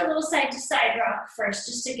to just do a little side to side rock first,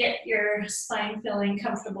 just to get your spine feeling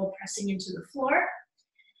comfortable pressing into the floor.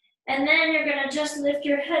 And then you're going to just lift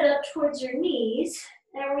your head up towards your knees.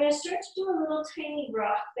 And we're going to start to do a little tiny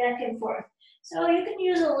rock back and forth. So you can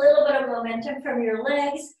use a little bit of momentum from your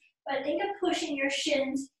legs, but think of pushing your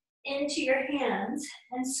shins into your hands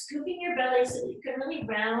and scooping your belly so that you can really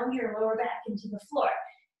round your lower back into the floor.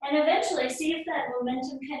 And eventually see if that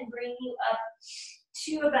momentum can bring you up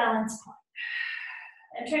to a balance point.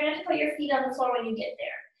 And try not to put your feet on the floor when you get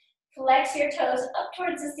there. Flex your toes up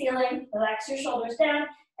towards the ceiling, relax your shoulders down,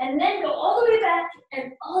 and then go all the way back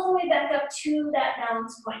and all the way back up to that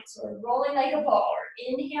balance point. So we're rolling like a ball.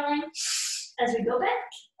 We're inhaling as we go back,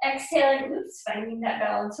 exhaling, oops, finding that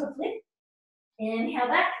balance hopefully. Inhale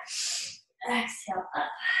back, exhale up.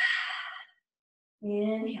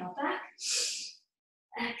 Inhale back,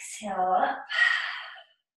 exhale up.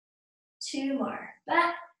 2 more,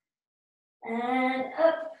 back and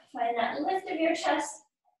up. Find that lift of your chest.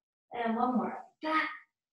 And 1 more, back.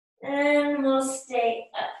 And we'll stay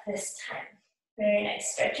up this time. Very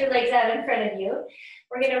nice. Stretch your legs out in front of you.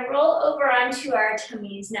 We're going to roll over onto our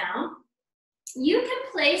tummies now. You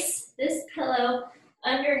can place this pillow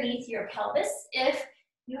underneath your pelvis if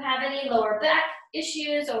you have any lower back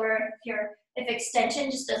issues, or if extension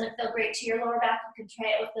just doesn't feel great to your lower back, you can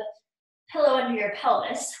try it with the pillow under your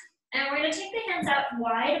pelvis. And we're going to take the hands out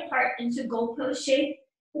wide apart into goalpost shape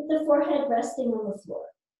with the forehead resting on the floor.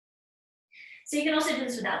 So you can also do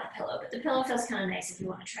this without the pillow, but the pillow feels kind of nice if you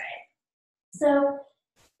want to try it. So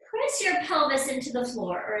press your pelvis into the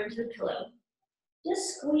floor or into the pillow,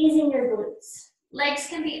 just squeezing your glutes. Legs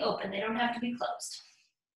can be open, they don't have to be closed.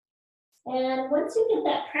 And once you get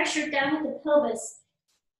that pressure down with the pelvis,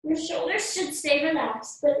 your shoulders should stay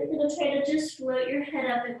relaxed, but you're going to try to just float your head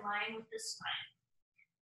up in line with the spine.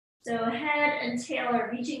 So head and tail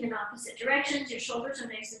are reaching in opposite directions, your shoulders are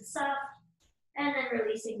nice and soft, and then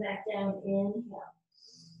releasing back down, inhale.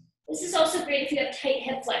 This is also great if you have tight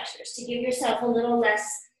hip flexors, to give yourself a little less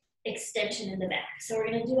extension in the back. So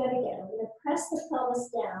we're going to do that again. We're going to press the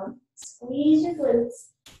pelvis down, squeeze your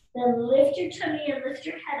glutes, then lift your tummy and lift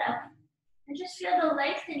your head up. And just feel the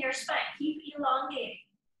length in your spine. Keep elongating.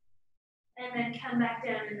 And then come back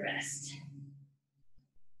down and rest.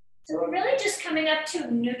 So we're really just coming up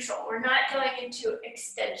to neutral. We're not going into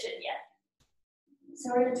extension yet.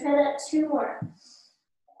 So we're going to try that 2 more.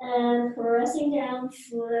 And pressing down,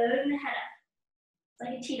 floating the head up. It's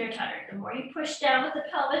like a teeter-totter. The more you push down with the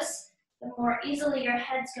pelvis, the more easily your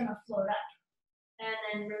head's going to float up.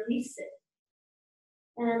 And then release it.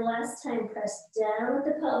 And last time, press down with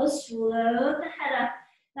the pelvis, float the head up.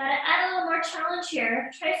 Now to add a little more challenge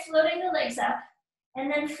here, try floating the legs up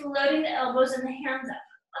and then floating the elbows and the hands up.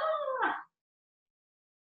 Ah!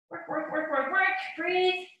 Work, work, work, work, work.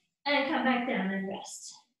 Breathe and come back down and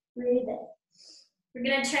rest. Breathe in. We're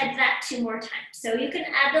going to try that 2 more times. So you can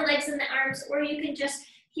add the legs and the arms, or you can just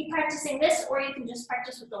keep practicing this, or you can just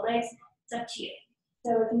practice with the legs. It's up to you.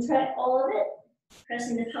 So we can try all of it.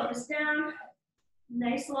 Pressing the pelvis down.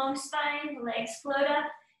 Nice long spine. The legs float up.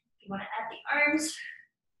 If you want to add the arms,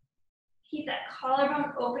 keep that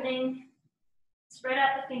collarbone opening. Spread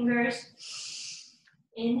out the fingers.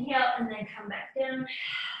 Inhale and then come back down.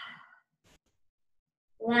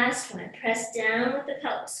 Last one, press down with the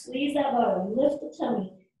pelvis. Squeeze that bottom, lift the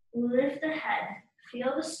tummy, lift the head.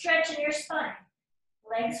 Feel the stretch in your spine.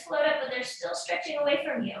 Legs float up, but they're still stretching away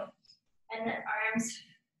from you. And the arms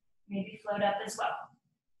maybe float up as well.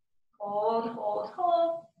 Hold, hold,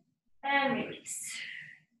 hold, and release.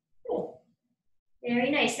 Cool.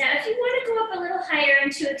 Very nice. Now, if you want to go up a little higher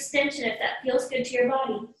into extension, if that feels good to your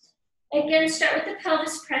body, again, start with the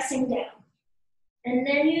pelvis pressing down. And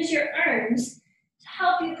then use your arms to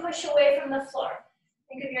help you push away from the floor.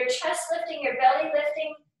 Think of your chest lifting, your belly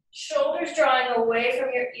lifting, shoulders drawing away from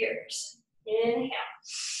your ears. Inhale.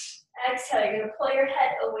 Exhale, you're gonna pull your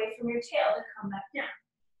head away from your tail to come back down.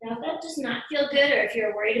 Now, if that does not feel good, or if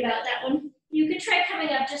you're worried about that one, you could try coming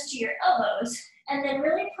up just to your elbows, and then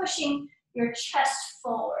really pushing your chest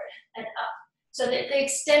forward and up. So that the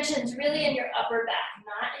extension's really in your upper back,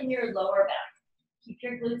 not in your lower back. Keep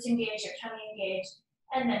your glutes engaged, your tummy engaged,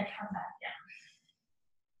 and then come back down.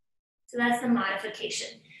 So that's the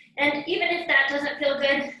modification. And even if that doesn't feel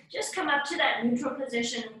good, just come up to that neutral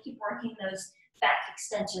position and keep working those back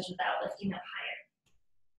extensions without lifting up higher.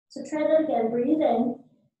 So try that again. Breathe in.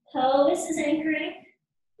 Pelvis is anchoring,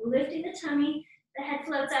 lifting the tummy. The head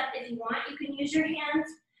floats up. If you want, you can use your hands,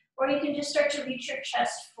 or you can just start to reach your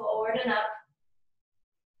chest forward and up.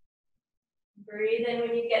 Breathe in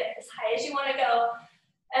when you get as high as you want to go,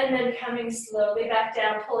 and then coming slowly back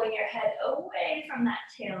down, pulling your head away from that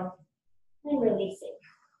tail and releasing.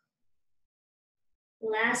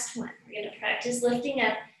 Last one. We're going to practice lifting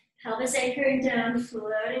up, pelvis anchoring down,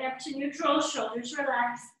 floating up to neutral, shoulders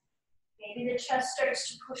relax. Maybe the chest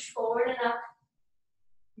starts to push forward and up.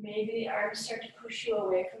 Maybe the arms start to push you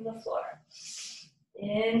away from the floor.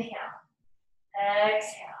 Inhale,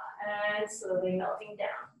 exhale, and slowly melting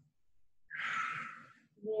down.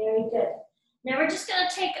 Very good. Now we're just going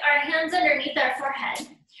to take our hands underneath our forehead.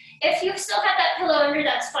 If you still have that pillow under,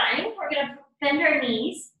 that's fine. We're going to bend our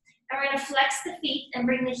knees, and we're going to flex the feet and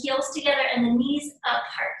bring the heels together and the knees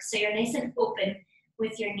apart. So you're nice and open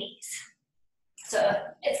with your knees. So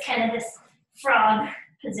it's kind of this frog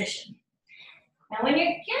position. Now when you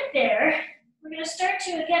get there, we're going to start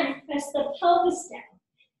to, again, press the pelvis down.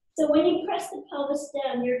 So when you press the pelvis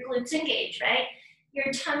down, your glutes engage, right?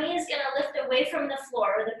 Your tummy is going to lift away from the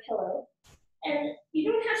floor or the pillow. And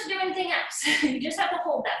you don't have to do anything else. You just have to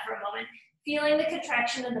hold that for a moment, feeling the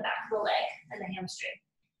contraction in the back of the leg and the hamstring.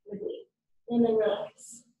 And then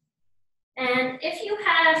relax. And if you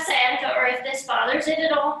have sciatica, or if this bothers it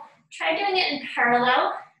at all, try doing it in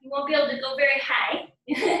parallel. You won't be able to go very high.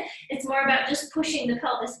 It's more about just pushing the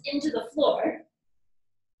pelvis into the floor.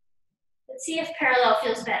 Let's see if parallel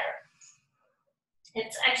feels better.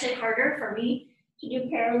 It's actually harder for me to do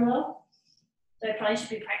parallel, so I probably should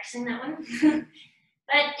be practicing that one.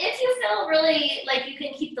 But if you feel really like you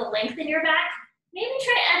can keep the length in your back, maybe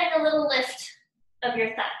try adding a little lift of your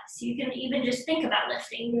thighs. You can even just think about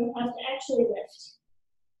lifting. You don't have to actually lift,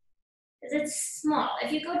 because it's small.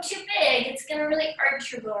 If you go too big, it's going to really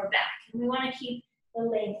arch your lower back, and we want to keep the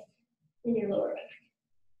length in your lower back.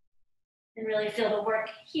 And really feel the work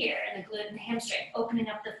here in the glute and the hamstring, opening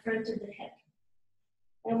up the front of the hip.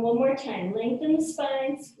 And one more time, lengthen the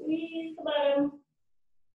spine, squeeze the bottom,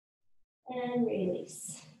 and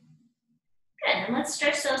release. Good, and let's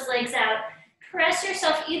stretch those legs out. Press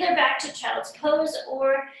yourself either back to child's pose,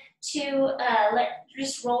 or to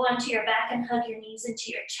just roll onto your back and hug your knees into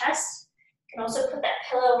your chest. You can also put that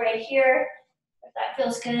pillow right here, if that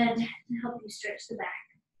feels good, to help you stretch the back.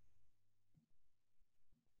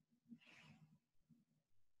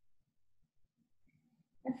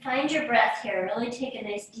 And find your breath here. Really take a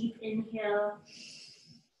nice deep inhale.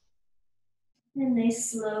 And a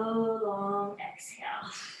nice slow, long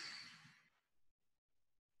exhale.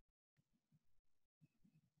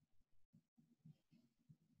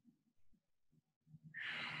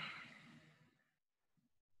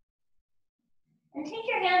 And take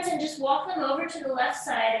your hands and just walk them over to the left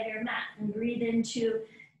side of your mat and breathe into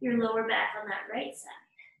your lower back on that right side.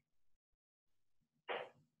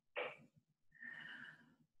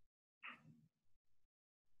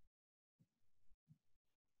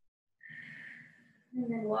 And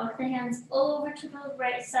then walk the hands over to the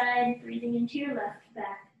right side, breathing into your left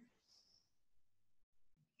back.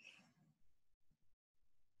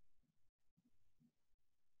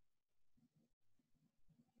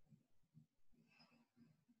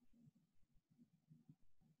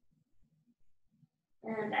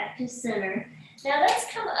 And back to center. Now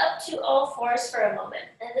let's come up to all fours for a moment.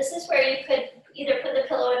 And this is where you could either put the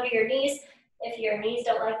pillow under your knees if your knees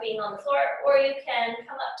don't like being on the floor, or you can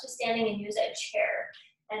come up to standing and use a chair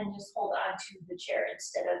and just hold on to the chair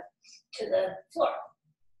instead of to the floor.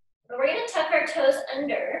 But we're gonna tuck our toes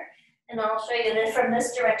under, and I'll show you this from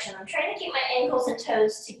this direction. I'm trying to keep my ankles and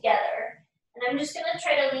toes together, and I'm just gonna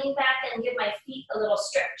try to lean back and give my feet a little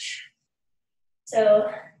stretch.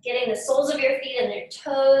 So getting the soles of your feet and your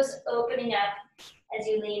toes opening up as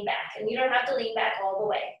you lean back. And you don't have to lean back all the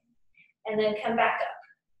way. And then come back up.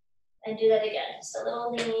 And do that again. Just a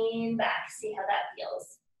little lean back. See how that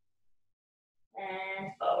feels.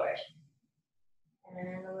 And forward.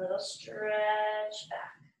 And a little stretch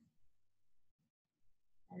back.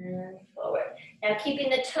 And forward. Now keeping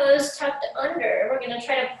the toes tucked under, we're going to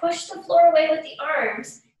try to push the floor away with the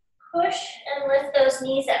arms. Push and lift those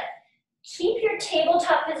knees up. Keep your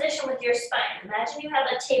tabletop position with your spine. Imagine you have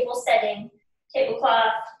a table setting,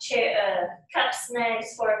 tablecloth, chair, cups,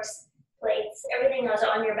 knives, forks, plates, everything is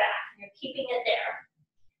on your back. You're keeping it there.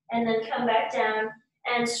 And then come back down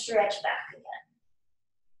and stretch back again.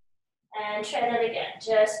 And try that again.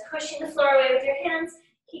 Just pushing the floor away with your hands.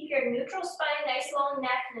 Keep your neutral spine, nice long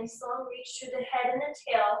neck, nice long reach through the head and the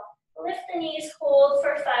tail. Lift the knees, hold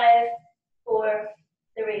for 5, 4,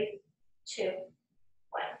 3, 2, 1.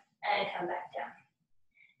 And come back down.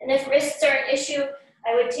 And if wrists are an issue,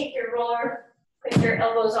 I would take your roller, put your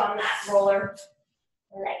elbows on that roller,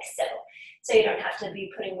 like so. So you don't have to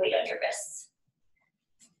be putting weight on your wrists.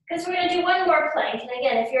 Because we're gonna do one more plank. And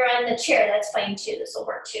again, if you're on the chair, that's fine too. This will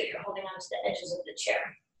work too. You're holding onto the edges of the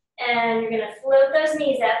chair. And you're gonna float those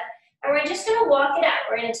knees up. And we're just gonna walk it out.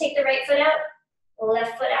 We're gonna take the right foot out,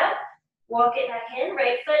 left foot out, walk it back in,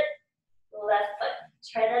 right foot, left foot.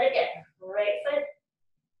 Try that again. Right foot,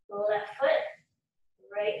 left foot,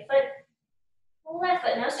 right foot, left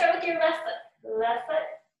foot. Now start with your left foot,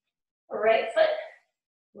 right foot,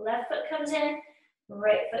 left foot comes in,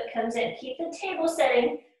 right foot comes in. Keep the table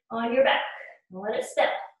setting on your back. Let it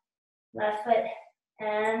step. Left foot,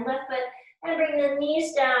 and bring the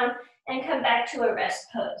knees down and come back to a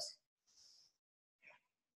rest pose.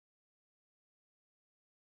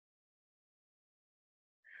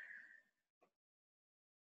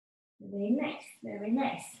 Very nice, very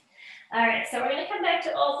nice. All right, so we're gonna come back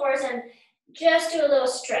to all fours and just do a little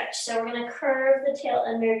stretch. So we're gonna curve the tail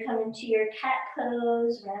under, come into your cat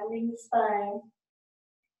pose, rounding the spine,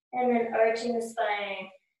 and then arching the spine,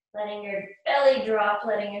 letting your belly drop,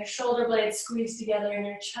 letting your shoulder blades squeeze together and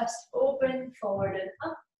your chest open, forward and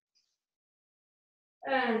up.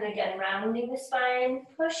 And again, rounding the spine,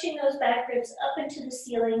 pushing those back ribs up into the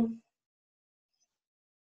ceiling.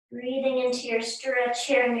 Breathing into your stretch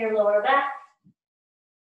here in your lower back.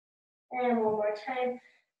 And one more time,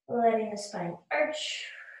 letting the spine arch.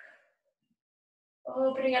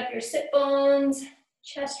 Opening up your sit bones,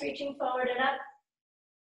 chest reaching forward and up.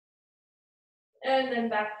 And then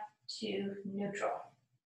back to neutral.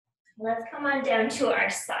 Let's come on down to our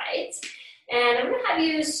sides. And I'm gonna have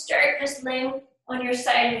you start just laying on your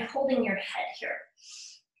side and holding your head here.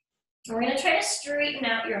 We're gonna try to straighten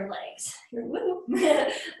out your legs.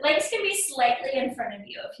 Legs can be slightly in front of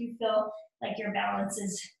you if you feel like your balance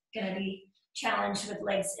is gonna be challenged with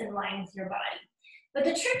legs in line with your body. But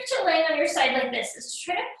the trick to laying on your side like this is to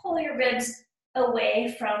try to pull your ribs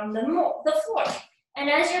away from the floor. And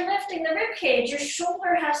as you're lifting the rib cage, your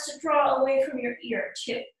shoulder has to draw away from your ear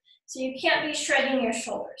too. So you can't be shrugging your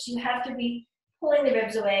shoulders. You have to be pulling the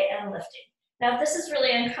ribs away and lifting. Now, if this is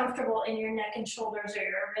really uncomfortable in your neck and shoulders or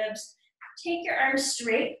your ribs, take your arms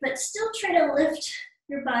straight, but still try to lift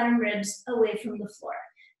your bottom ribs away from the floor.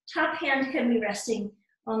 Top hand can be resting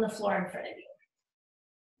on the floor in front of you.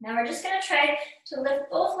 Now we're just gonna try to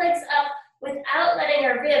lift both legs up without letting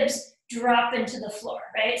our ribs drop into the floor,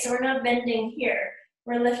 right? So we're not bending here.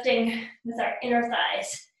 We're lifting with our inner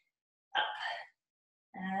thighs. Up.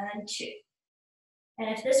 And 2. And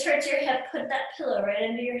if this hurts your hip, put that pillow right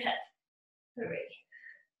under your hip. 3,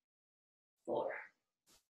 4,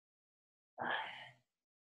 5,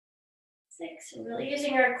 6. We're really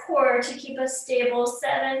using our core to keep us stable.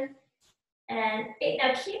 7 and 8.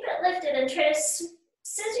 Now keep it lifted and try to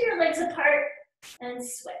scissor your legs apart and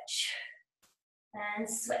switch. And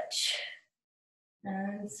switch.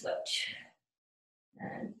 And switch.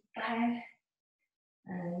 And 5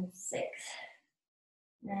 and 6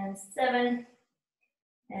 and 7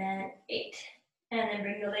 and 8. And then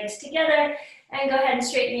bring the legs together and go ahead and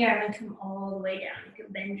straighten the arm and come all the way down. You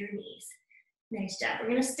can bend your knees. Nice job. We're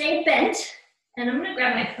going to stay bent, and I'm going to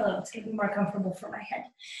grab my pillow. It's going to be more comfortable for my head.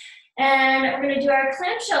 And we're going to do our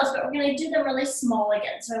clamshells, but we're going to do them really small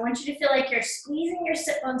again. So I want you to feel like you're squeezing your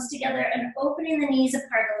sit bones together and opening the knees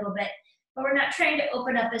apart a little bit, but we're not trying to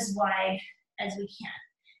open up as wide as we can.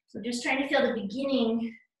 So we're just trying to feel the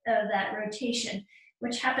beginning of that rotation,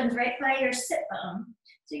 which happens right by your sit bone.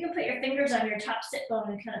 So you can put your fingers on your top sit bone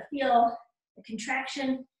and kind of feel the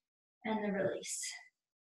contraction and the release.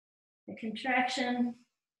 The contraction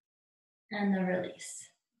and the release.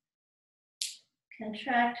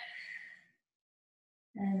 Contract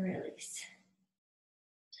and release.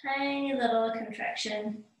 Tiny little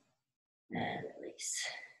contraction and release.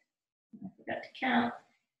 I forgot to count.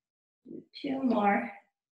 Do 2 more.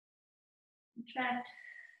 Contract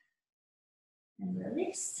and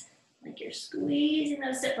release. Like you're squeezing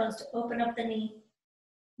those sit bones to open up the knee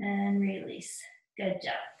and release. Good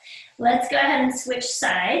job. Let's go ahead and switch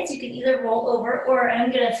sides. You can either roll over, or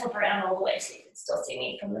I'm going to flip around all the way so you can still see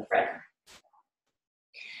me from the front.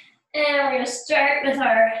 And we're going to start with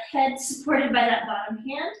our head supported by that bottom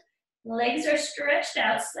hand. Legs are stretched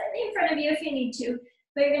out slightly in front of you if you need to,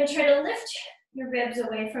 but you're going to try to lift your ribs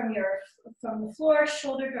away from the floor,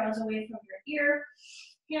 shoulder draws away from your ear.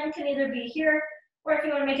 Hand can either be here, or if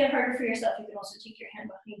you want to make it harder for yourself, you can also take your hand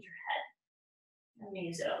behind your head and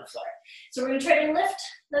use it on the floor. So we're going to try to lift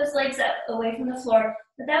those legs up away from the floor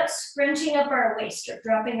without scrunching up our waist or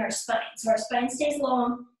dropping our spine. So our spine stays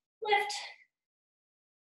long. Lift,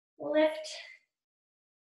 lift.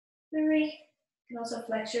 3. You can also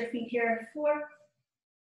flex your feet here. 4,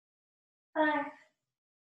 5,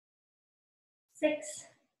 6,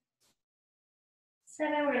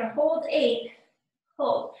 7. We're going to hold 8.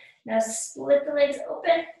 Hold. Now split the legs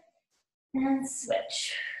open and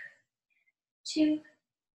switch. 2,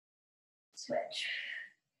 switch.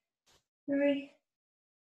 3,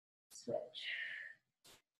 switch.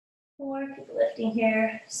 4, keep lifting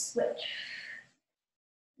here, switch.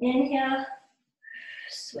 Inhale,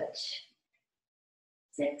 switch.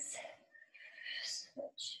 6,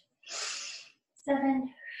 switch.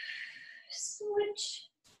 7, switch.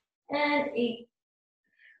 And 8.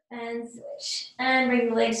 And switch. And bring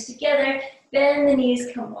the legs together. Bend the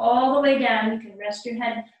knees, come all the way down. You can rest your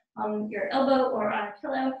head on your elbow or on a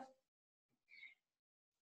pillow.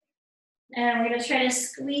 And we're going to try to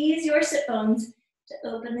squeeze your sit bones to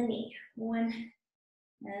open the knee. 1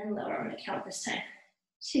 and lower. I'm going to count this time.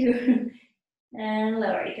 2 and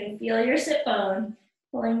lower. You can feel your sit bone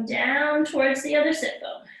pulling down towards the other sit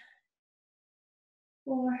bone.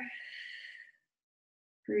 4.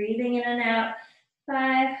 Breathing in and out.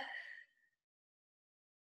 5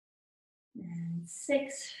 and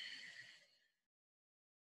 6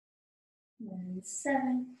 and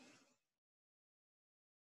 7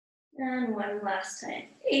 and 1 last time.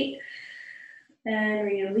 8 and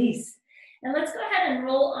release. And let's go ahead and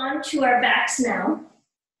roll onto our backs now.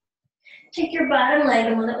 Take your bottom leg,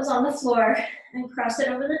 the one that was on the floor, and cross it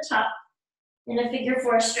over the top in a figure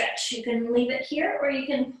 4 stretch. You can leave it here, or you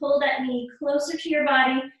can pull that knee closer to your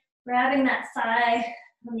body, grabbing that thigh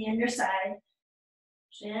on the underside,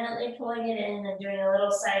 gently pulling it in and doing a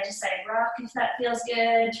little side to side rock if that feels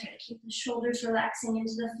good. Try to keep the shoulders relaxing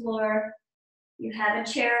into the floor. If you have a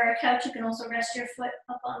chair or a couch, you can also rest your foot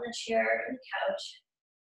up on the chair or the couch.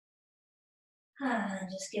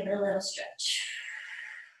 Just give it a little stretch.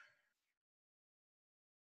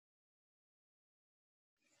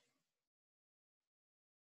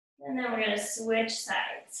 And then we're going to switch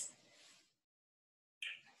sides.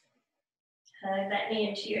 Hug that knee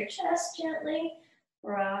into your chest gently,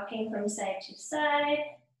 rocking from side to side.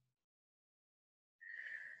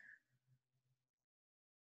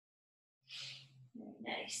 Very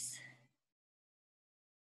nice.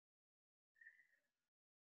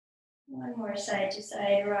 One more side to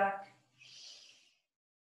side rock.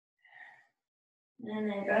 And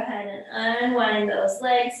then go ahead and unwind those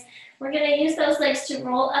legs. We're going to use those legs to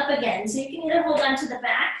roll up again. So you can either hold on to the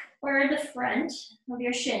back or the front of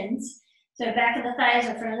your shins. So back of the thighs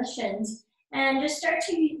or front of the shins. And just start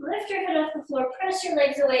to lift your head off the floor, press your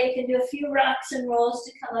legs away. You can do a few rocks and rolls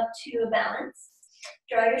to come up to a balance.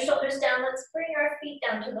 Draw your shoulders down. Let's bring our feet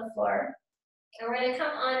down to the floor. And we're going to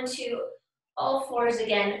come onto all fours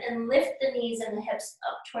again and lift the knees and the hips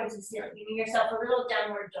up towards the ceiling, giving yourself a little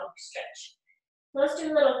downward dog stretch. Let's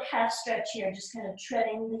do a little calf stretch here, just kind of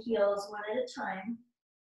treading the heels one at a time.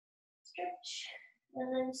 Stretch,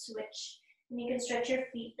 and then switch. And you can stretch your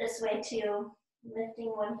feet this way too, lifting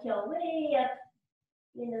one heel way up,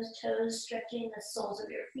 getting those toes stretching, the soles of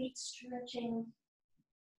your feet stretching.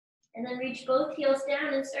 And then reach both heels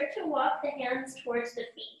down and start to walk the hands towards the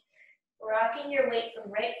feet, rocking your weight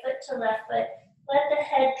from right foot to left foot. Let the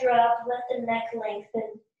head drop, let the neck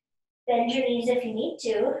lengthen. Bend your knees if you need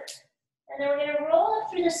to. And then we're going to roll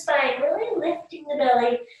up through the spine, really lifting the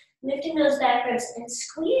belly, lifting those back ribs, and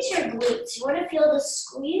squeeze your glutes. You want to feel the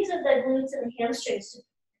squeeze of the glutes and the hamstrings.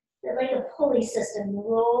 They're like a pulley system,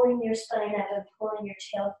 rolling your spine up and pulling your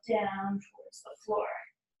tail down towards the floor.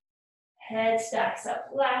 Head stacks up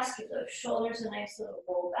last, give those shoulders a nice little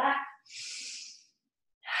roll back.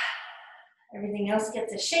 Everything else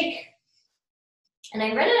gets a shake. And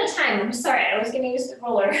I ran out of time. I'm sorry, I was going to use the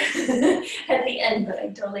roller at the end, but I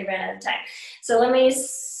totally ran out of time. So let me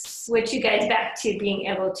switch you guys back to being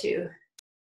able to